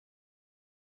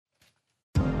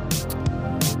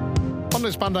On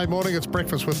this Monday morning, it's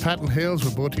Breakfast with Pat and Heels.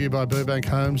 We're brought to you by Burbank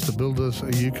Homes, the builders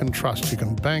you can trust. You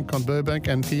can bank on Burbank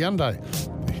and Hyundai.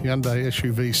 The Hyundai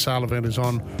SUV sale event is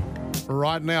on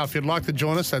right now. If you'd like to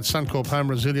join us, that's Suncorp Home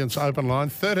Resilience open line,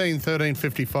 13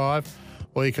 55,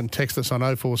 or you can text us on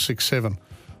 0467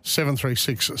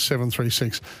 736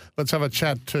 736. Let's have a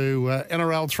chat to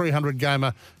NRL 300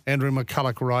 gamer Andrew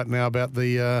McCullogh right now about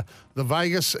the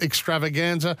Vegas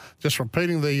extravaganza. Just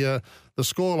repeating the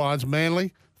score lines: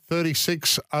 Manly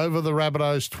 36 over the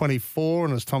Rabbitohs 24,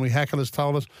 and as Tommy Hackett has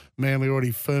told us, Manly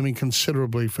already firming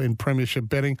considerably in premiership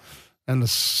betting. And the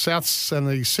Souths and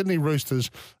the Sydney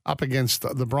Roosters up against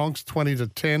the Bronx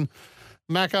 20-10.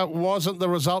 Macca, wasn't the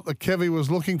result that Kevy was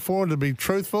looking for, and to be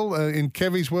truthful, in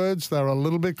Kevy's words, they were a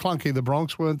little bit clunky, the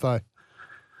Bronx, weren't they?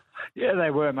 Yeah,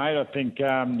 they were, mate. I think you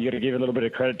got to give a little bit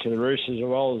of credit to the Roosters as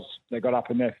well, as they got up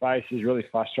in their faces, really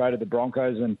frustrated the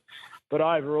Broncos. But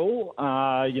overall,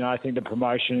 I think the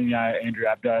promotion, Andrew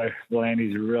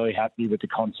Volandi's really happy with the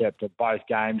concept of both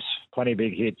games. Plenty of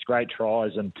big hits, great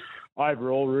tries, and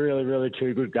overall, really, really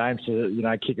two good games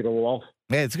to, kick it all off.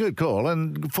 Yeah, it's a good call,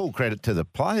 and full credit to the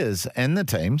players and the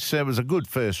teams. It was a good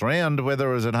first round,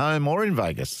 whether it was at home or in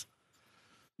Vegas.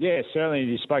 Yeah, certainly.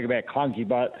 You spoke about clunky,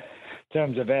 but in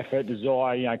terms of effort,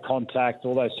 desire, contact,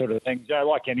 all those sort of things,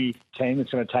 like any team,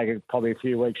 it's going to take probably a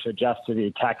few weeks to adjust to the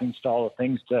attacking style of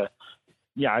things to,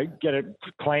 get it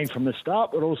clean from the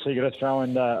start, but also you got to throw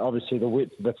in, obviously, the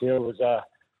width of the field was a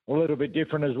little bit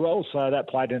different as well, so that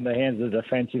played in the hands of the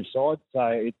defensive side. So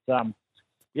it's,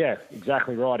 yeah,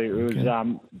 exactly right. It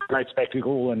was great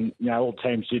spectacle, and, all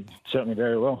teams did certainly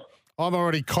very well. I'm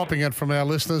already copping it from our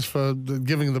listeners for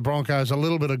giving the Broncos a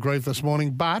little bit of grief this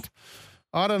morning, but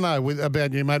I don't know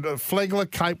about you, mate. Flegler,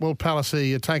 Capewell, Palliser,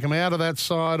 you take them out of that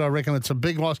side. I reckon it's a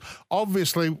big loss.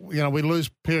 Obviously, we lose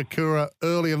Pirakura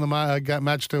early in the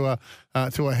match to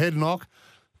a head knock,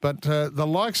 but the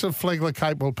likes of Flegler,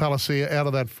 Capewell, Palliser out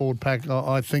of that forward pack,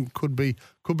 I think could be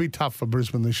tough for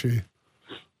Brisbane this year.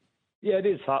 Yeah, it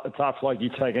is tough. Like, you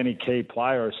take any key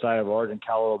player or State of Origin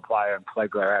caliber player and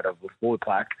Flegler out of the forward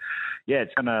pack, yeah,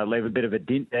 it's going to leave a bit of a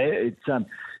dint there. It's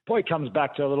probably comes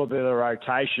back to a little bit of the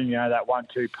rotation, that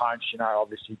 1-2 punch,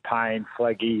 obviously Payne,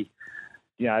 Fleggy,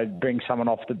 bring someone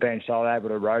off the bench, so they're able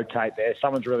to rotate there.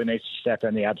 Someone's really needs to step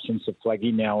in the absence of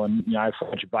Fleggy now, and,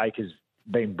 Fletcher Baker's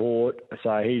been bought,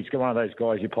 so he's one of those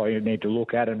guys you probably need to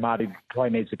look at, and Marty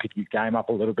probably needs to pick his game up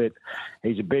a little bit.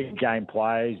 He's a big game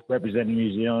player. He's representing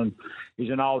New Zealand.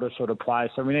 He's an older sort of player,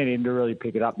 so we need him to really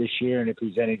pick it up this year, and if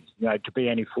he's any, to be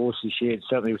any force this year, it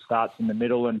certainly starts in the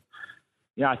middle. And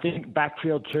I think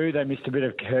backfield too, they missed a bit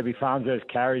of Kirby Farnsworth's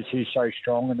carries. He's so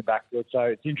strong in the backfield. So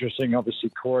it's interesting. Obviously,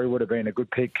 Corey would have been a good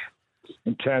pick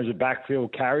in terms of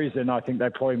backfield carries, and I think they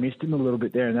probably missed him a little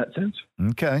bit there in that sense.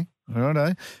 Okay.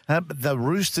 Righto. But the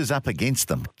Roosters up against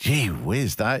them, gee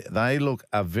whiz, they look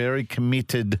a very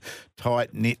committed,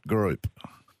 tight-knit group.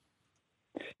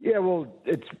 Yeah, well,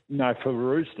 it's, for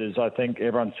Roosters, I think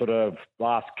everyone sort of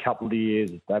last couple of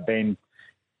years, they've been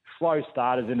slow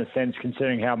starters in a sense,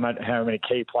 considering how many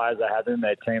key players they had in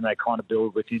their team. They kind of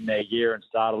build within their year and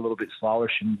start a little bit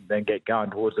slowish and then get going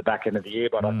towards the back end of the year.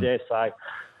 But I dare say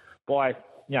by,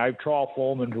 trial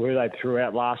form and who they threw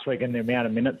out last week and the amount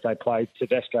of minutes they played,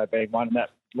 Tedesco being one, in that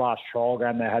last trial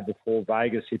game they had before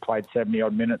Vegas, he played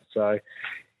 70-odd minutes. So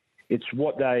it's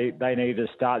what they need to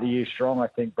start the year strong. I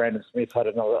think Brandon Smith had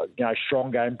another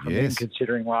strong game from him,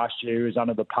 considering last year he was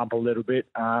under the pump a little bit.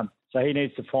 So he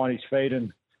needs to find his feet,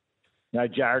 and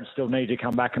Jared still needs to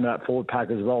come back into that forward pack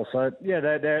as well. So, yeah,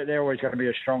 they're always going to be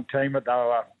a strong team, but they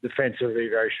were defensively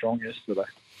very strong yesterday.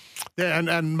 Yeah,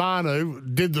 and Manu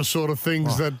did the sort of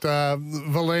things that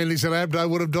Volandis and Abdo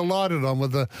would have delighted on,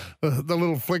 with the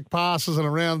little flick passes and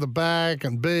around the back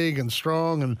and big and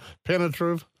strong and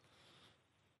penetrative.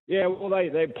 Yeah, well,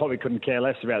 they probably couldn't care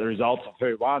less about the results of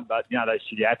who won, but, those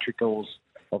theatricals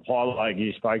of highlight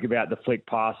you spoke about, the flick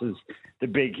passes, the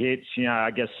big hits,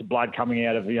 I guess the blood coming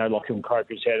out of, Lachlan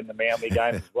Croker's head in the Manly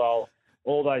game as well.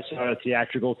 All those sort of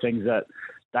theatrical things that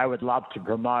they would love to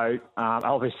promote,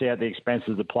 obviously at the expense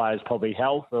of the players' probably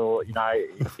health, or,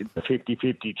 the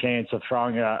 50-50 chance of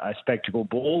throwing a spectacle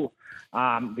ball.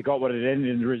 They got what it ended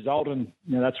in the result, and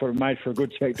that's what it made for a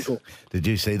good spectacle. Did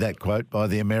you see that quote by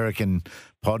the American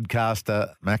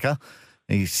podcaster, Macca?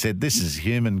 He said, "This is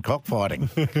human cockfighting."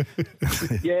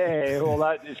 Yeah,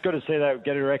 well, it's good to see they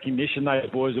get a recognition, those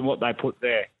boys, and what they put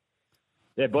there.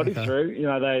 their body through.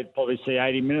 They probably see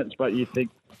 80 minutes, but you think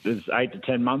there's 8 to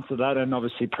 10 months of that, and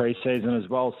obviously pre-season as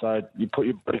well. So you put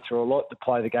your body through a lot to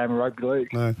play the game of rugby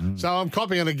league. No. So I'm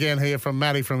copying again here from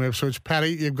Matty from Ipswich. Paddy,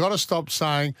 you've got to stop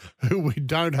saying who we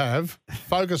don't have.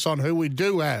 Focus on who we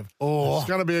do have. It's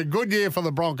going to be a good year for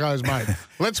the Broncos, mate.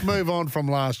 Let's move on from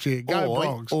last year. Go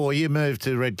Bronx. Or you move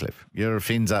to Redcliffe. You're a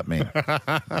fins up man.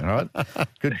 All right.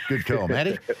 Good call,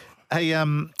 Matty. Hey,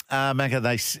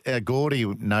 Macca, Gordy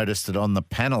noticed it on the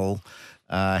panel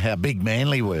how big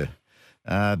Manly were.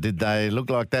 Did they look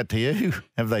like that to you?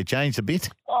 Have they changed a bit?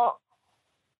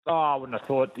 I wouldn't have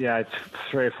thought, it's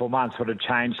 3 or 4 months would have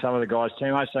changed some of the guys'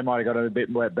 teammates. They might have got in a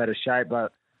bit better shape,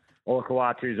 but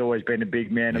Olakau'atu's always been a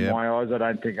big man in my eyes. I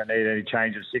don't think I need any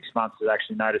change of 6 months to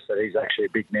actually notice that he's actually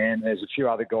a big man. There's a few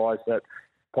other guys that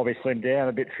probably slimmed down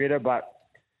a bit fitter, but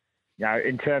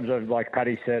in terms of, like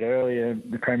Paddy said earlier,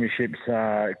 the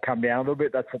premierships come down a little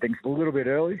bit. That's, I think, a little bit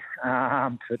early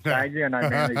for changing. I know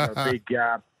Manly's a big...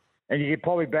 and you could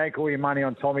probably bank all your money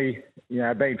on Tommy,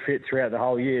 being fit throughout the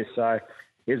whole year. So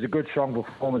it was a good, strong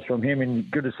performance from him, and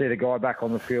good to see the guy back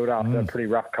on the field after a pretty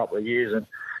rough couple of years. And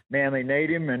Manly need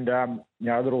him. And, a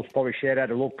little probably shout out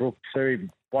to Luke Brooks too.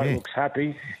 He looks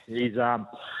happy. He's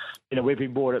been a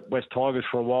whipping board at West Tigers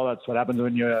for a while. That's what happens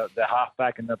when you're the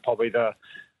halfback and probably the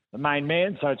main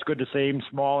man. So it's good to see him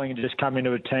smiling and just come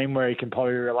into a team where he can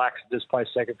probably relax and just play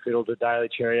second fiddle to Daly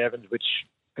Cherry Evans, which,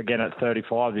 again, at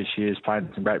 35 this year, is playing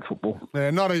some great football.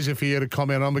 Yeah, not easy for you to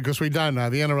comment on because we don't know.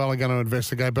 The NRL are going to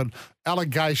investigate, but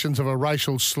allegations of a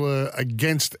racial slur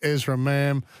against Ezra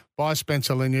Mam by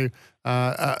Spencer Linu,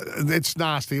 it's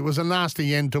nasty. It was a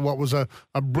nasty end to what was a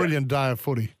brilliant day of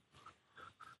footy.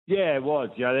 Yeah, it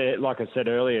was. Like I said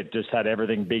earlier, it just had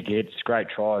everything, big hits, great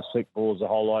tries, slick balls, the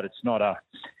whole lot. It's not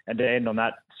and to end on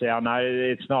that sound note,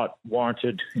 it's not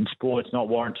warranted in sport. It's not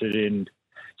warranted in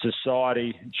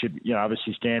society. It should,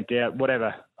 obviously stamped out.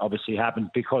 Whatever obviously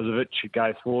happened because of it should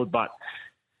go forward. But,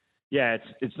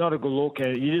 it's not a good look.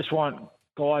 You just want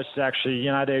guys to actually,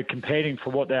 they're competing for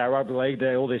what they are, rugby league.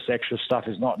 All this extra stuff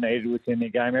is not needed within the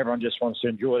game. Everyone just wants to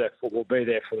enjoy their football, be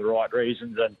there for the right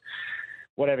reasons, and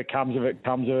whatever comes of it,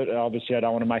 comes of it. Obviously, I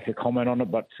don't want to make a comment on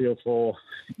it, but feel for,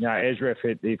 Ezra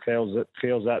if he feels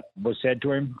that was said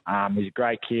to him. He's a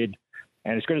great kid.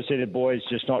 And it's good to see the boys,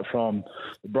 just not from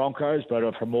the Broncos, but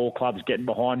from all clubs getting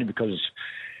behind him, because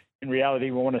in reality,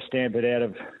 we want to stamp it out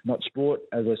of not sport,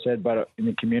 as I said, but in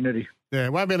the community. Yeah,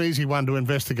 it won't be an easy one to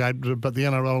investigate, but the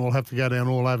NRL will have to go down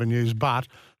all avenues. But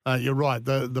you're right.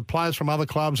 The players from other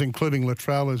clubs, including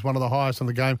Latrell, who's one of the highest in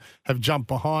the game, have jumped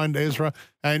behind Ezra.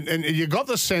 And you got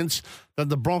the sense that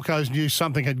the Broncos knew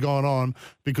something had gone on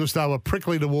because they were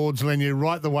prickly towards Lenu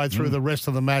right the way through the rest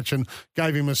of the match and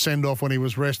gave him a send-off when he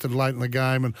was rested late in the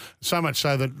game. And so much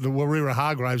so that the Warira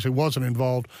Hargraves, who wasn't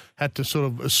involved, had to sort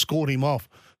of escort him off.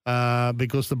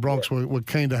 Because the Bronx were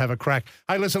keen to have a crack.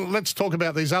 Hey, listen, let's talk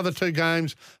about these other two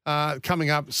games coming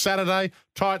up. Saturday,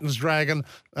 Dragons,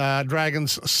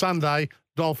 Sunday,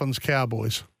 Dolphins,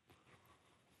 Cowboys.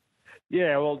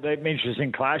 Yeah, well, they're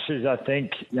interesting clashes. I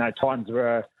think, Titans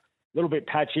were a little bit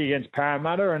patchy against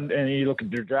Parramatta, and you look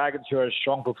at the Dragons, who are a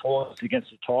strong performance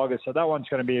against the Tigers. So that one's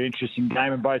going to be an interesting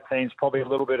game, and both teams probably a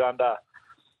little bit under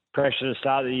pressure to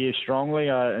start the year strongly.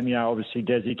 And, obviously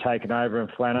Desi taking over and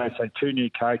Flano, so two new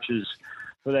coaches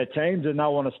for their teams, and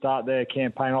they'll want to start their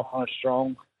campaign off on a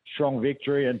strong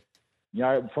victory. And,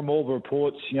 from all the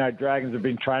reports, Dragons have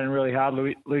been training really hard.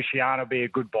 Luciano will be a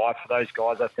good buy for those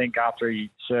guys. I think after he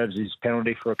serves his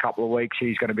penalty for a couple of weeks,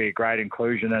 he's going to be a great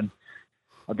inclusion. And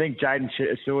I think Jaden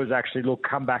Stewart's actually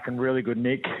come back in really good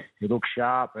nick. He looks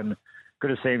sharp, and good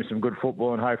to see him some good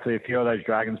football, and hopefully a few of those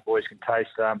Dragons boys can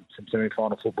taste some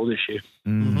semi-final football this year.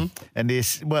 Mm-hmm. And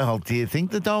do you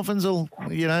think the Dolphins will,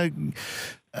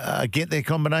 get their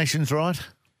combinations right?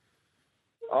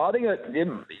 I think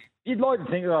you'd like to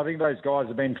think that. I think those guys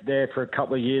have been there for a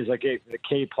couple of years. Like the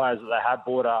key players that they have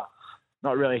bought are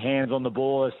not really hands on the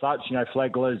ball as such.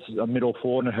 Flegler's a middle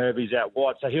forward and Herbie's out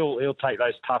wide, so he'll take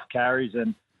those tough carries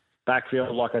and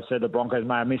backfield. Like I said, the Broncos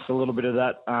may have missed a little bit of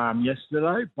that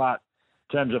yesterday, but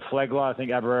in terms of Flegler, I think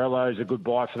Avarello is a good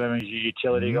buy for them. He's a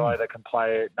utility guy that can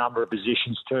play a number of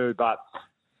positions too. But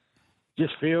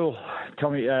just feel,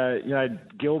 Tommy,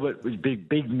 Gilbert was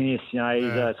big miss. He's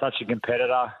such a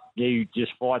competitor. He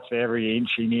just fights for every inch,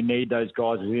 and you need those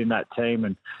guys within that team.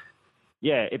 And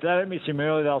if they don't miss him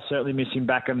early, they'll certainly miss him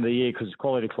back into the year, because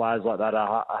quality players like that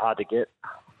are hard to get.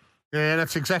 Yeah,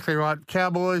 that's exactly right.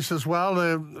 Cowboys as well,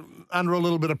 they're under a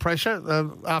little bit of pressure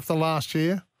after last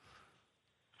year.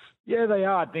 Yeah, they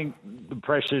are. I think the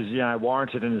pressure's,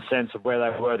 warranted in the sense of where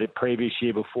they were the previous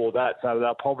year before that. So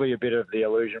they're probably a bit of the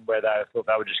illusion where they thought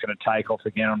they were just going to take off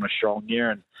again on a strong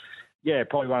year. And, yeah,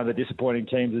 probably one of the disappointing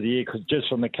teams of the year because just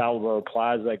from the calibre of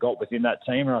players they got within that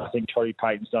team. And I think Toddy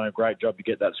Payton's done a great job to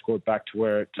get that squad back to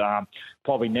where it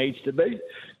probably needs to be.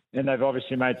 And they've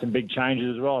obviously made some big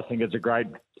changes as well. I think it's a great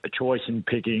choice in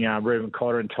picking Reuben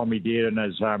Cotter and Tommy Dearden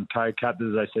as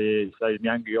co-captains. They see those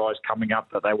younger guys coming up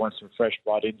that they want some fresh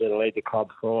blood in to lead the club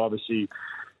for obviously,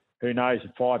 who knows,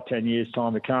 5-10 years'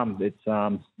 time to come. It's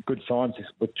good signs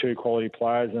with two quality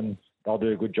players and they'll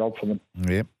do a good job for them.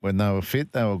 Yep, when they were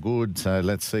fit, they were good. So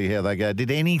let's see how they go.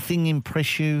 Did anything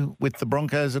impress you with the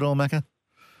Broncos at all, Macca?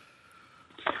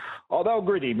 Oh, they were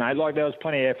gritty, mate. Like, there was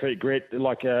plenty of effort, grit.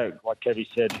 Like Kevy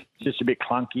said, it's just a bit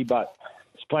clunky, but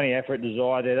there's plenty of effort,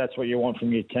 desire there. That's what you want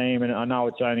from your team. And I know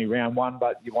it's only round one,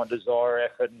 but you want desire,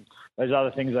 effort, and those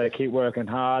other things. They keep working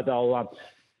hard. They'll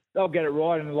get it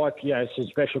right. And some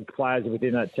special players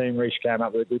within that team. Reece came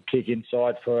up with a good kick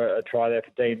inside for a try there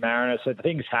for Dean Mariner. So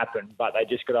things happen, but they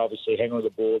just got to obviously hang on the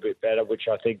ball a bit better, which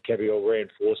I think Kevy will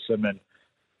reinforce them and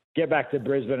get back to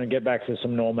Brisbane and get back to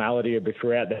some normality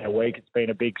throughout their week. It's been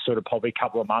a big sort of probably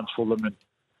couple of months for them in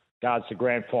regards to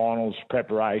grand finals,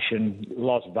 preparation,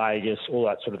 Las Vegas, all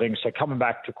that sort of thing. So coming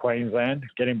back to Queensland,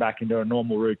 getting back into a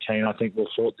normal routine, I think will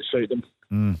sort to suit them.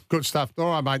 Good stuff.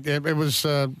 All right, mate. Yeah, it was,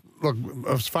 look,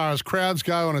 as far as crowds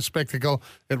go and a spectacle,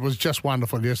 it was just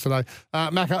wonderful yesterday.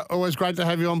 Macca, always great to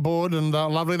have you on board and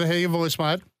lovely to hear your voice,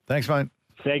 mate. Thanks, mate.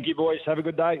 Thank you, boys. Have a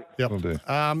good day. Yep. Will do.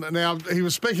 Now, he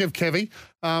was speaking of Kevy.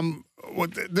 Kevy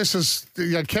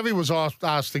was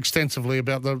asked extensively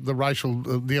about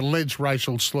the alleged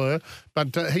racial slur,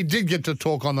 but he did get to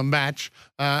talk on the match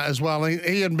as well.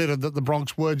 He admitted that the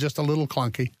Bronx were just a little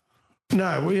clunky.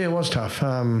 No, it was tough.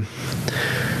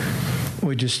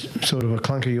 We just sort of were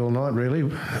clunky all night, really.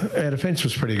 Our defence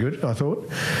was pretty good, I thought.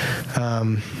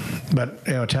 But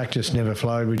our attack just never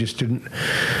flowed. We just didn't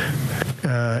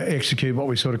execute what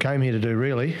we sort of came here to do,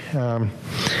 really,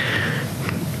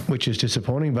 which is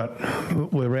disappointing. But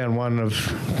we're round one of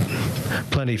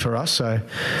plenty for us,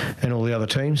 and all the other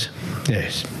teams.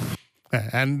 Yes.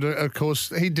 And, of course,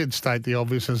 he did state the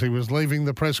obvious as he was leaving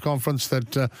the press conference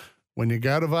that when you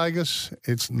go to Vegas,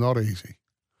 it's not easy.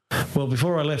 Well,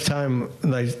 before I left home,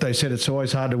 they said it's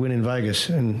always hard to win in Vegas,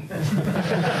 and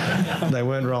they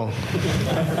weren't wrong.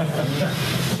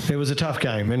 It was a tough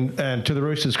game, and to the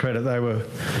Roosters' credit, they were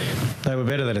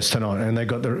better than us tonight, and they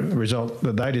got the result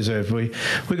that they deserved. We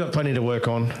got plenty to work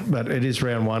on, but it is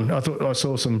round one. I thought I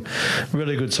saw some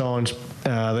really good signs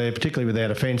there, particularly with our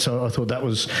defence. I thought that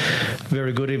was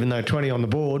very good, even though 20 on the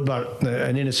board, but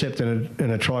an intercept and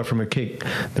a try from a kick.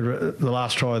 The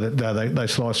last try that they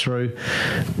sliced through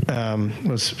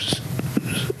was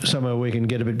somewhere we can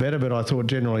get a bit better, but I thought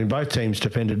generally both teams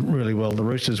defended really well. The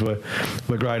Roosters were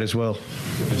great as well.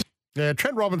 Yeah,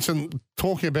 Trent Robinson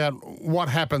talking about what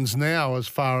happens now as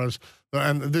far as,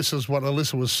 and this is what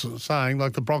Alyssa was saying,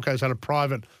 like the Broncos had a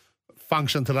private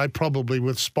function today, probably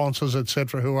with sponsors,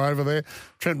 etc., who are over there.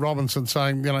 Trent Robinson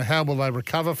saying, how will they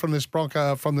recover from this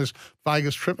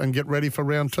Vegas trip and get ready for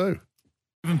round two?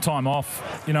 Give them time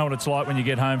off. You know what it's like when you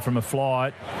get home from a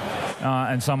flight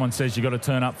and someone says you've got to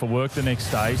turn up for work the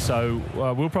next day. So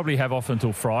we'll probably have off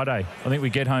until Friday. I think we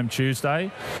get home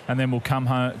Tuesday and then we'll come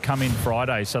in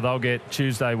Friday. So they'll get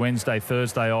Tuesday, Wednesday,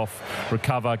 Thursday off,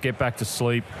 recover, get back to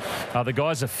sleep. The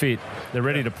guys are fit. They're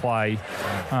ready to play.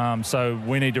 So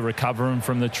we need to recover them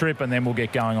from the trip and then we'll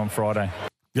get going on Friday.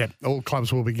 Yeah, all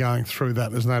clubs will be going through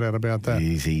that. There's no doubt about that.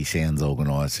 He sounds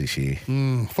organised this year.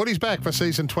 Footy's back for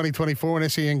season 2024 on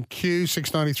SENQ,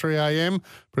 6:93 a.m.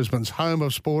 Brisbane's home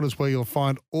of sport is where you'll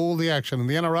find all the action in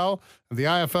the NRL and the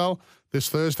AFL this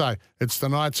Thursday. It's the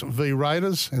Knights v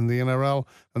Raiders in the NRL.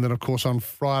 And then, of course, on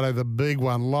Friday, the big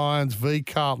one, Lions v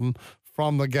Carlton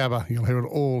from the Gabba. You'll hear it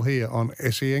all here on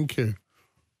SENQ.